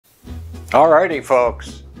Alrighty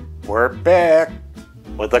folks, we're back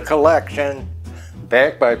with a collection,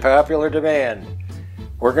 back by popular demand.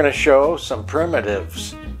 We're going to show some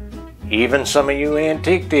primitives. Even some of you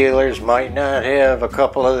antique dealers might not have a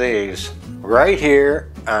couple of these. Right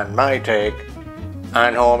here on my take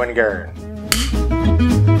on Home and Garden.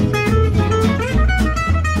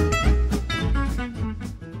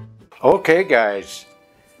 Okay guys,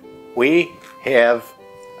 we have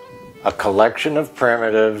a collection of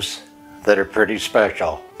primitives that are pretty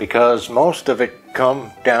special because most of it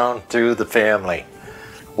come down through the family.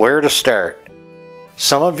 Where to start?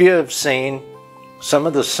 Some of you have seen some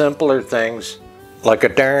of the simpler things like a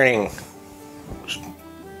darning,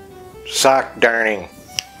 sock darning,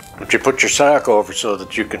 that you put your sock over so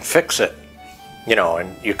that you can fix it, you know,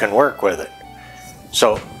 and you can work with it.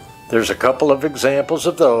 So there's a couple of examples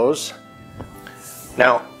of those.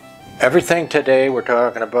 Now, everything today we're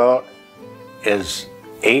talking about is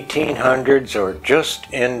 1800s or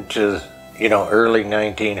just into, you know, early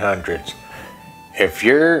 1900s. If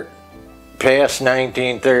you're past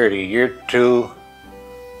 1930, you're too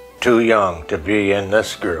young to be in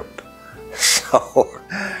this group. So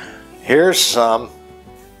here's some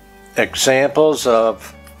examples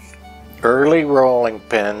of early rolling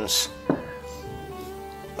pins,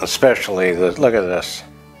 especially the, look at this.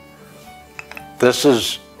 This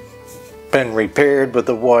has been repaired with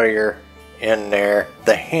the wire in there.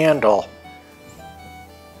 The handle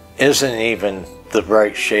isn't even the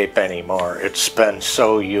right shape anymore. It's been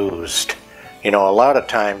so used. You know, a lot of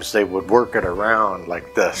times they would work it around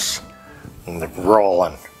like this and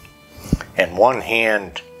rolling, and one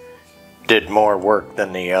hand did more work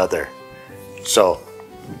than the other. So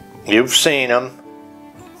you've seen them,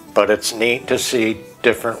 but it's neat to see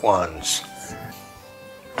different ones.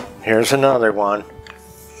 Here's another one.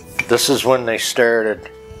 This is when they started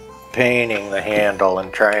painting the handle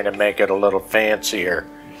and trying to make it a little fancier.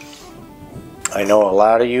 I know a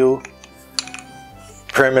lot of you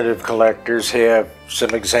primitive collectors have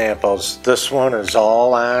some examples. This one is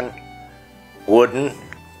all on wooden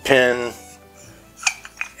pin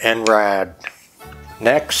and rod.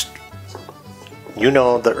 Next, you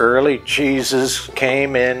know, the early cheeses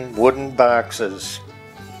came in wooden boxes,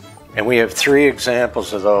 and we have 3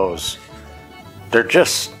 examples of those. They're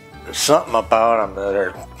just something about them that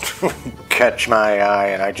are catch my eye,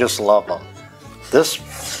 and I just love them. This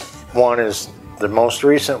one is the most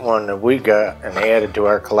recent one that we got and added to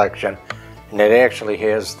our collection, and it actually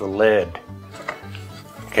has the lid.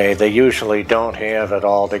 Okay, they usually don't have it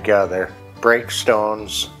all together.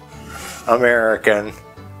 Breakstones, American.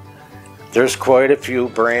 There's quite a few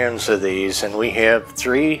brands of these, and we have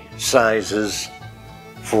 3 sizes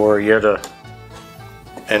for you to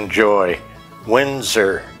enjoy.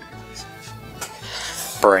 Windsor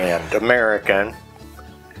brand, American,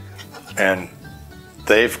 and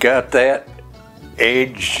they've got that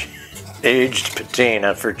aged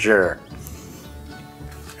patina for sure.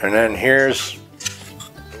 And then here's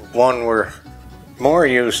one we're more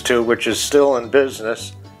used to, which is still in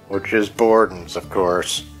business, which is Borden's, of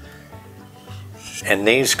course. And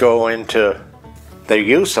these go into, the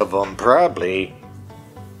use of them probably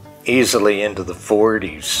easily into the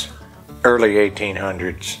 40s, early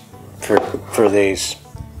 1800s for these.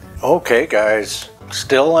 Okay guys,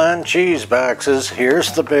 still on cheese boxes.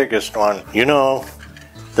 Here's the biggest one. You know,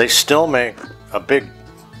 they still make a big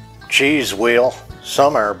cheese wheel.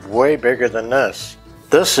 Some are way bigger than this.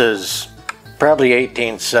 This is probably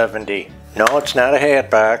 1870. No, it's not a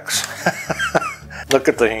hat box. Look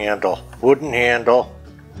at the handle, wooden handle.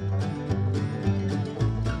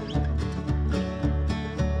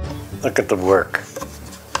 Look at the work.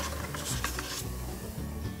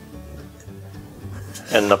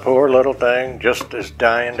 And the poor little thing just is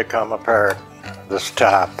dying to come apart, this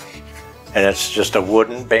top. And it's just a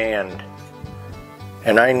wooden band.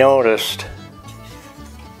 And I noticed,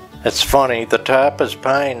 it's funny, the top is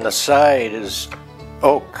pine, the side is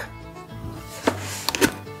oak.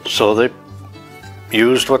 So they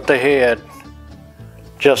used what they had.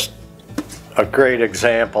 Just a great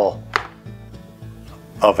example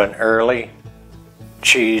of an early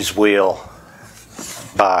cheese wheel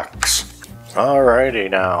box.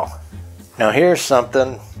 Alrighty now. Now here's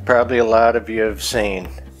something probably a lot of you have seen,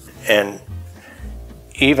 and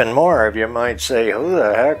even more of you might say, who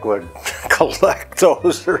the heck would collect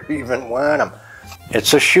those or even want them?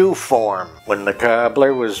 It's a shoe form. When the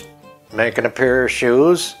cobbler was making a pair of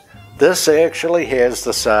shoes, this actually has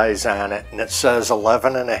the size on it, and it says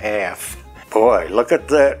 11.5. Boy, look at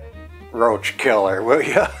that roach killer, will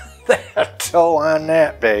you? That toe on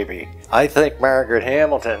that baby. I think Margaret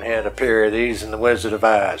Hamilton had a pair of these in The Wizard of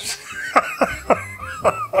Oz.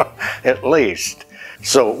 at least.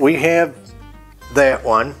 So we have that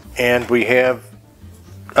one, and we have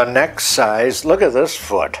a next size. Look at this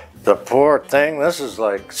foot. The poor thing, this is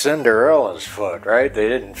like Cinderella's foot, right? They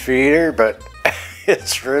didn't feed her, but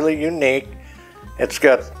it's really unique. It's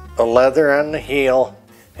got a leather on the heel,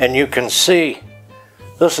 and you can see,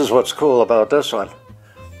 this is what's cool about this one,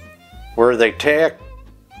 where they tacked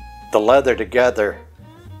the leather together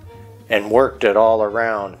and worked it all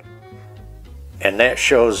around, and that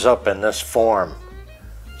shows up in this form.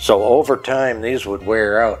 So over time these would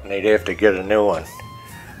wear out and they'd have to get a new one.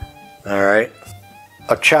 Alright,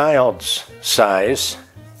 a child's size.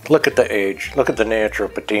 Look at the age, look at the natural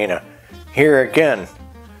patina. Here again,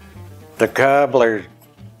 the cobbler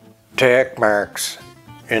tack marks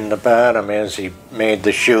in the bottom as he made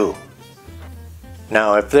the shoe.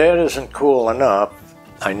 Now if that isn't cool enough,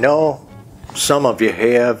 I know some of you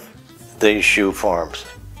have these shoe forms,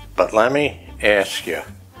 but let me ask you,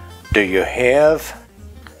 do you have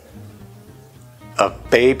a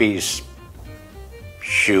baby's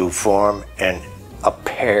shoe form and a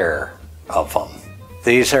pair of them?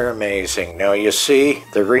 These are amazing. Now you see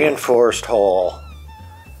the reinforced hole,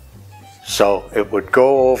 so it would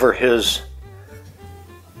go over his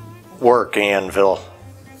work anvil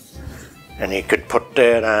and he could put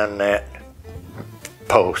that on that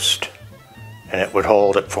post and it would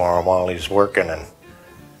hold it for him while he's working and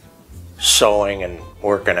sewing and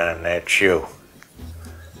working on that shoe.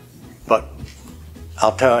 But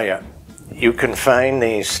I'll tell you, you can find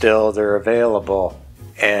these still, they're available,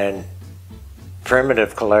 and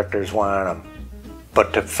primitive collectors want them.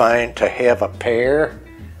 But to have a pair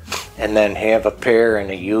and then have a pair in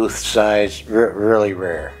a youth size, really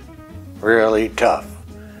rare, really tough.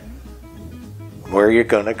 Where are you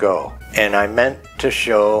gonna go? And I meant to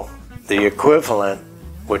show the equivalent,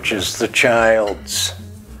 which is the child's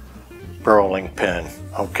rolling pin,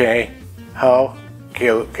 okay? How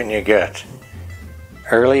cute can you get?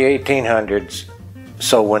 Early 1800s,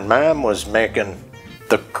 so when Mom was making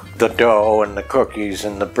the dough and the cookies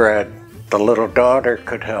and the bread, the little daughter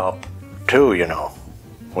could help too, you know,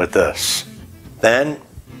 with this. Then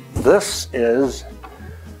this is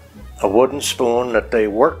a wooden spoon that they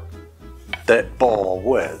worked that bowl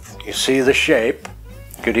with. You see the shape?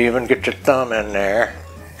 You could even get your thumb in there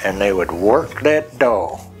and they would work that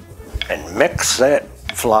dough and mix that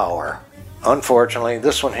flour. Unfortunately,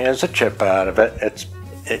 this one has a chip out of it.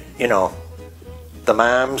 You know, the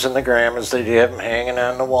moms and the grandmas, they have them hanging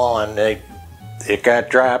on the wall and it got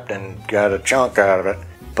dropped and got a chunk out of it.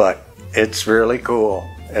 But it's really cool.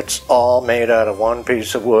 It's all made out of one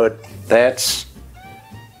piece of wood. That's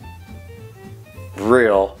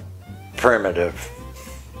real primitive.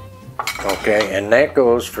 Okay, and that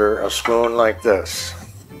goes for a spoon like this.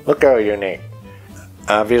 Look how unique.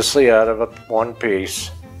 Obviously out of one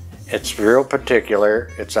piece. It's real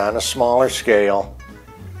particular. It's on a smaller scale.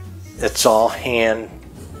 It's all hand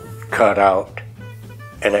cut out,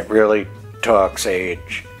 and it really talks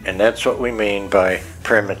age. And that's what we mean by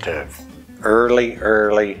primitive.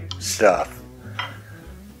 Early stuff.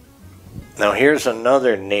 Now here's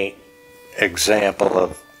another neat example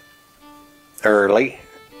of early.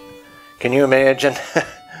 Can you imagine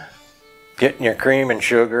getting your cream and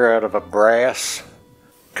sugar out of a brass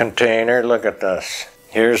container? Look at this.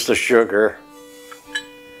 Here's the sugar.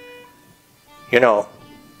 You know,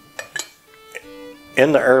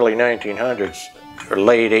 in the early 1900s or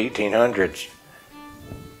late 1800s,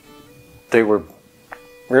 they were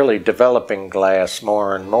really developing glass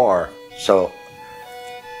more and more. So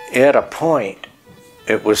at a point,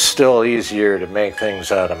 it was still easier to make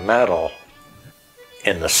things out of metal.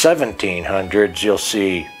 In the 1700s, you'll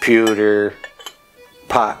see pewter,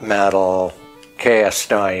 pot metal,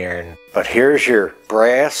 cast iron. But here's your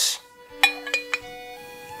brass,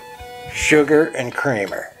 sugar, and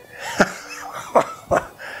creamer.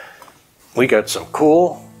 We got some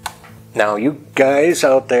cool. Now you guys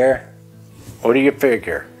out there, what do you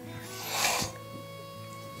figure?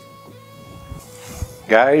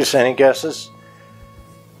 Guys, any guesses?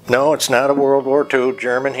 No, it's not a World War II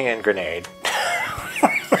German hand grenade.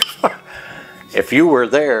 If you were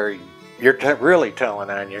there, you're really telling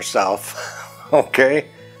on yourself. Okay?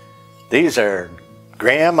 These are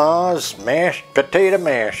Grandma's mashed potato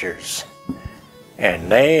mashers. And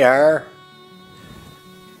they are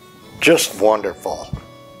just wonderful.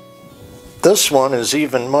 This one is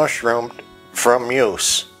even mushroomed from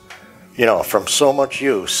use. You know, from so much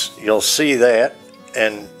use. You'll see that,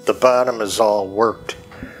 and the bottom is all worked.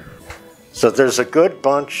 So there's a good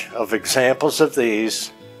bunch of examples of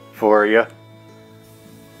these for you.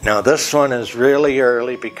 Now this one is really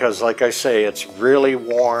early because, like I say, it's really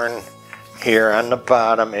worn here on the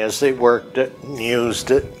bottom as they worked it and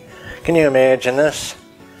used it. Can you imagine this?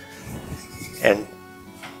 And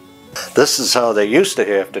this is how they used to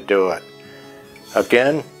have to do it.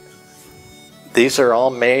 Again, these are all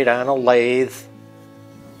made on a lathe.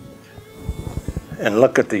 And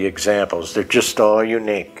look at the examples, they're just all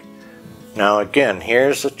unique. Now again,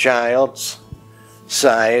 here's a child's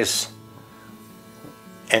size,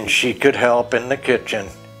 and she could help in the kitchen.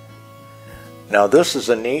 Now this is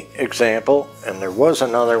a neat example, and there was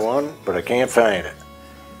another one, but I can't find it.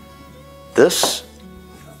 This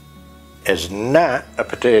is not a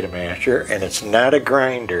potato masher, and it's not a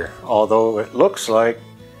grinder, although it looks like,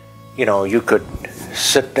 you know, you could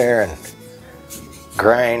sit there and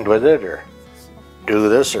grind with it, or do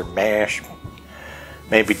this, or mash,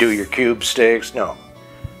 maybe do your cube steaks. No,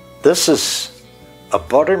 this is a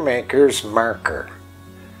butter maker's marker,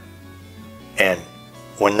 and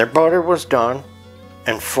when their butter was done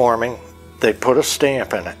and forming, they put a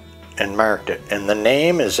stamp in it and marked it, and the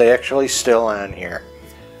name is actually still on here.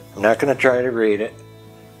 I'm not going to try to read it,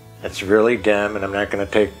 it's really dim, and I'm not going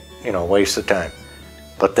to take, you know, waste the time,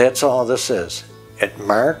 but that's all this is. It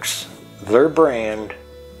marks their brand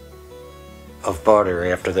of butter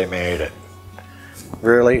after they made it.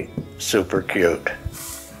 Really super cute.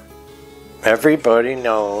 Everybody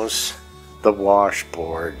knows the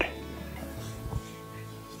washboard.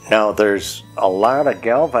 Now there's a lot of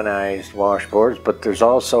galvanized washboards, but there's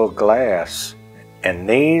also glass, and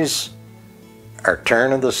these are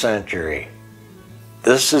turn of the century.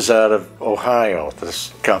 This is out of Ohio,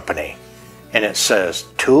 this company, and it says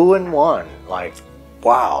 2-in-1. Like,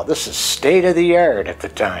 wow, this is state of the art at the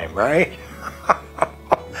time, right?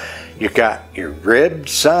 You got your ribbed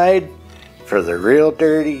side for the real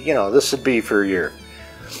dirty, you know, this would be for your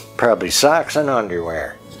probably socks and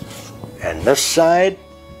underwear. And this side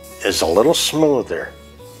is a little smoother.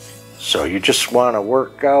 So you just want to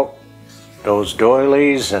work out those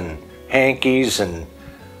doilies and hankies and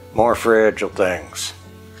more fragile things.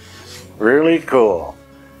 Really cool.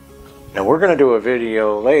 Now we're going to do a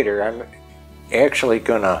video later. I'm actually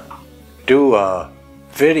going to do a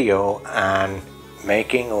video on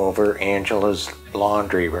making over Angela's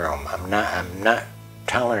laundry room. I'm not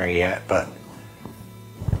telling her yet, but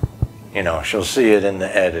you know, she'll see it in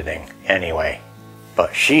the editing anyway.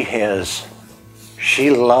 But she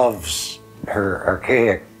loves her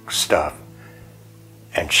archaic stuff,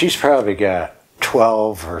 and she's probably got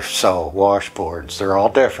 12 or so washboards. They're all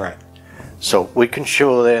different, so we can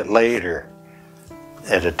show that later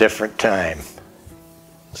at a different time.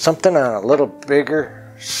 Something on a little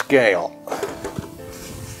bigger scale.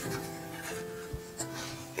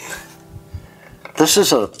 This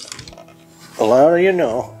is a lot of you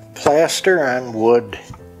know, plaster on wood,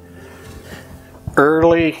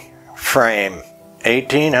 early frame,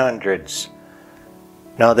 1800s.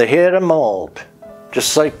 Now they had a mold,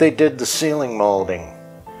 just like they did the ceiling molding,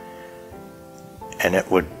 and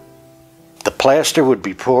the plaster would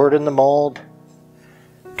be poured in the mold,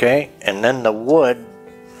 okay, and then the wood,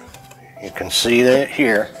 you can see that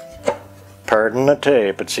here, pardon the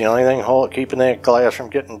tape, it's the only thing keeping that glass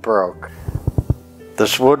from getting broke.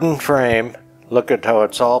 This wooden frame, look at how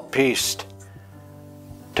it's all pieced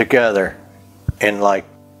together in like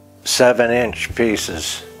 7-inch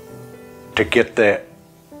pieces to get that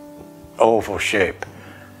oval shape.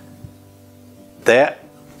 That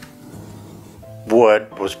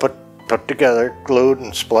wood was put together, glued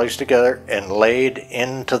and spliced together, and laid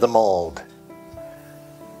into the mold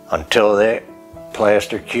until that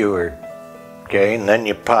plaster cured. Okay, and then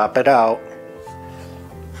you pop it out,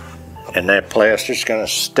 and that plaster's going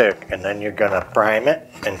to stick, and then you're going to prime it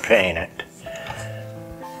and paint it.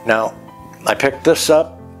 Now, I picked this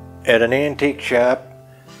up at an antique shop.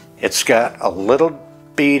 It's got a little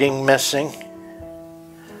beading missing,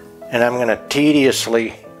 and I'm going to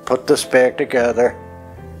tediously put this back together,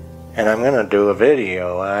 and I'm going to do a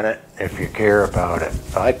video on it if you care about it.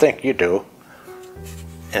 I think you do,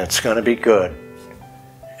 and it's going to be good.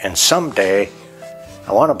 And someday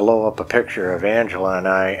I want to blow up a picture of Angela and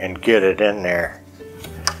I and get it in there.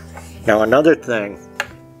 Now another thing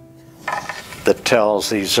that tells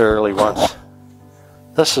these early ones,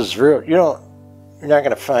 this is real, you're not going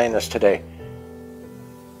to find this today.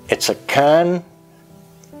 It's a convex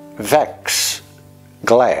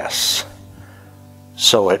glass,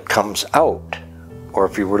 so it comes out, or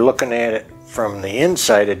if you were looking at it from the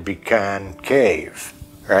inside, it'd be concave,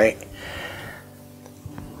 right?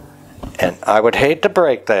 And I would hate to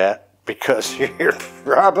break that, because you're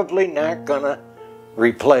probably not going to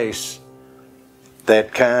replace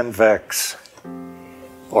that convex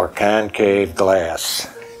or concave glass.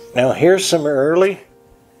 Now here's some early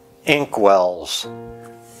inkwells.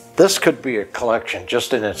 This could be a collection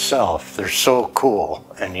just in itself. They're so cool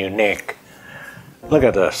and unique. Look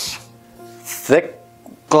at this. Thick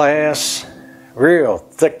glass, real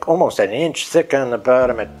thick, almost an inch thick on the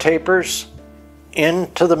bottom. It tapers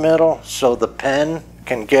into the middle so the pen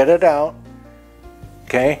can get it out.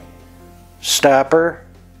 Okay? Stopper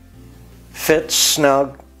fits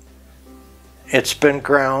snug. It's been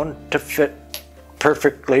ground to fit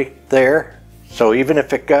perfectly there. So even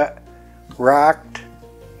if it got rocked,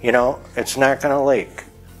 you know, it's not going to leak.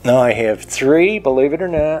 Now I have 3, believe it or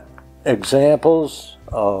not, examples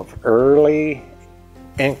of early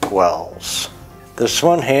inkwells. This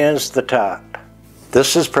one has the top.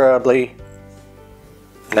 This is probably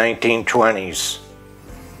 1920s.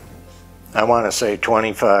 I want to say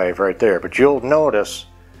 25 right there, but you'll notice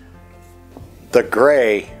the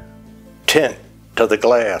gray tint to the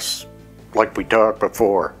glass, like we talked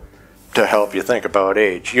before, to help you think about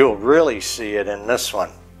age. You'll really see it in this one.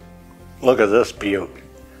 Look at this beaut.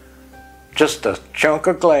 Just a chunk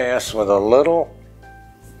of glass with a little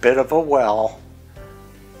bit of a well,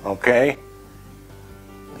 okay?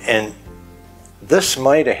 And this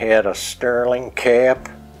might have had a sterling cap.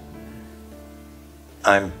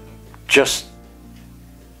 I'm just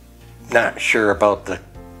not sure about the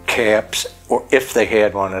caps, or if they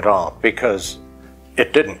had one at all, because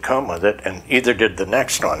it didn't come with it, and either did the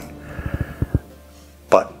next one.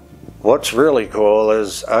 But what's really cool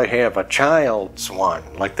is I have a child's one,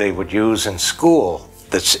 like they would use in school,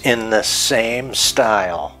 that's in the same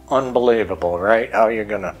style. Unbelievable, right? How you're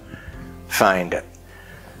gonna find it.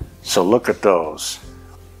 So look at those.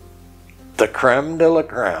 The creme de la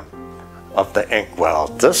creme of the inkwell.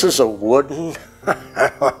 This is a wooden,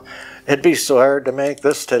 it'd be so hard to make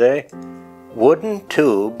this today. Wooden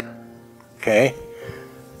tube, okay,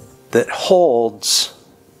 that holds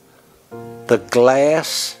the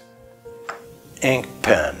glass ink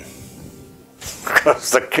pen,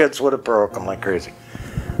 because the kids would have broke them like crazy.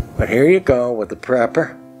 But here you go with the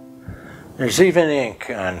proper. There's even ink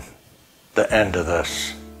on the end of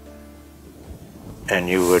this, and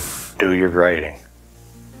you would do your writing,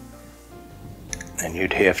 and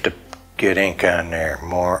you'd have to get ink on there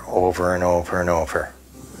more over and over and over.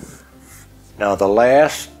 Now the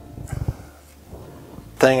last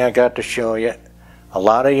thing I got to show you, a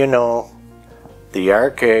lot of you know the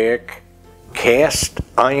archaic cast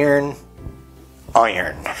iron.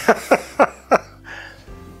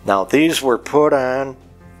 Now these were put on,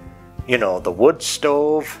 you know, the wood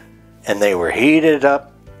stove, and they were heated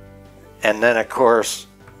up, and then of course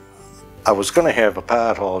I was going to have a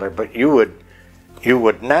pot holder, but you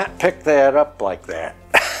would not pick that up like that.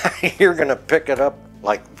 You're going to pick it up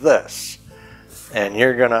like this, and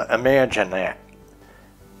you're going to imagine that.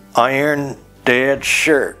 Iron dad's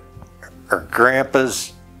shirt, or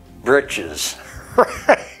grandpa's breeches.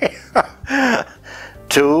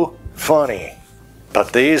 Too funny.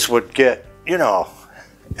 But these would get, you know,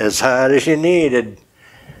 as hot as you needed.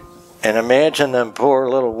 And imagine them poor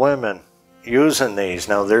little women using these.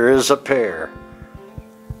 Now there is a pair.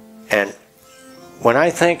 And when I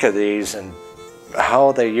think of these and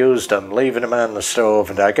how they used them, leaving them on the stove,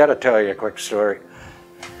 and I got to tell you a quick story.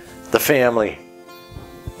 The family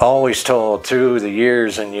always told through the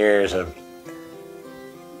years and years of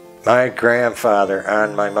my grandfather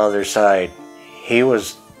on my mother's side. He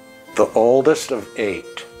was the oldest of 8.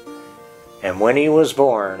 And when he was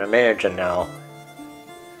born, imagine now,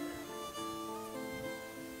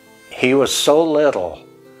 he was so little,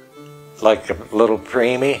 like a little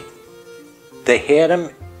preemie, they had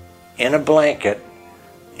him in a blanket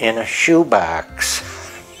in a shoebox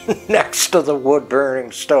next to the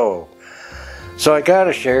wood-burning stove. So I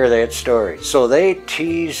gotta share that story. So they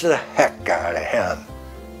teased the heck out of him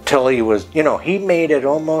till he was, you know, he made it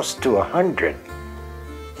almost to 100.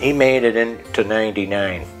 He made it into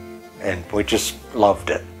 99, and we just loved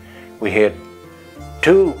it. We had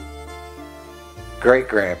 2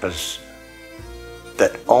 great-grandpas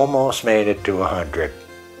that almost made it to 100.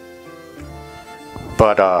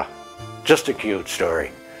 But just a cute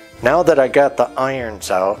story. Now that I got the irons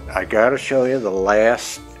out, I gotta show you the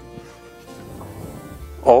last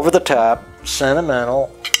over-the-top,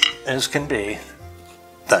 sentimental as can be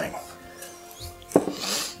thing.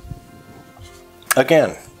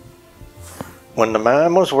 Again, when the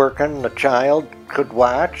mom was working, the child could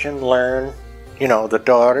watch and learn, you know, the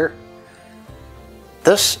daughter.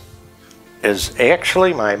 This is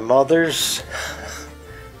actually my mother's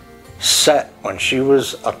set when she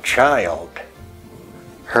was a child.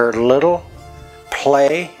 Her little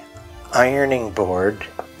play ironing board,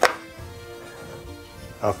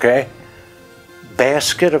 okay,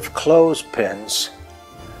 basket of clothespins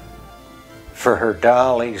for her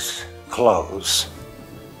dolly's clothes.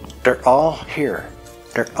 They're all here.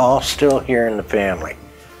 They're all still here in the family.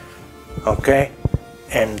 Okay?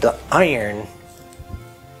 And the iron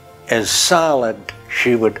is solid.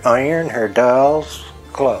 She would iron her doll's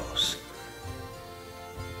clothes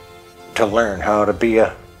to learn how to be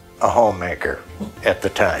a homemaker at the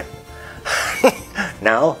time.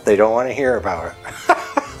 Now they don't want to hear about it.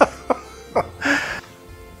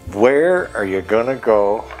 Where are you gonna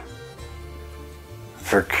go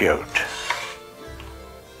for cute?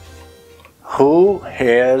 Who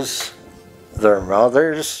has their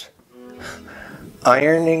mother's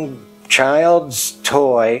ironing child's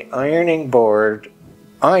toy ironing board,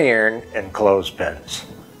 iron, and clothespins?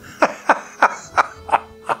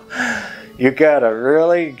 You gotta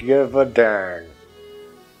really give a darn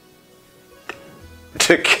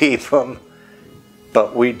to keep them,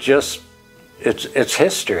 but we just, it's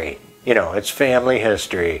history. You know, it's family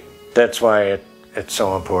history. That's why it's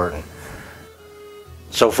so important.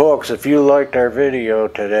 So folks, if you liked our video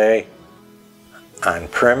today on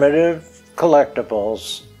primitive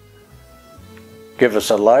collectibles, give us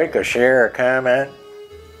a like, a share, a comment.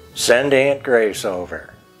 Send Aunt Grace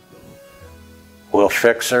over. We'll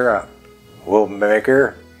fix her up. We'll make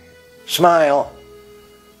her smile.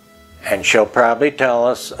 And she'll probably tell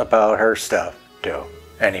us about her stuff too.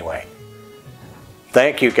 Anyway,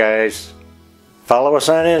 thank you guys. Follow us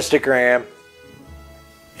on Instagram.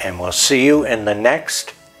 And we'll see you in the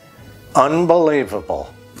next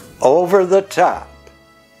unbelievable, over-the-top,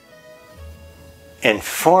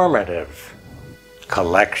 informative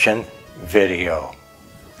collection video.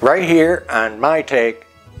 Right here on my take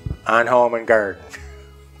on Home and Garden.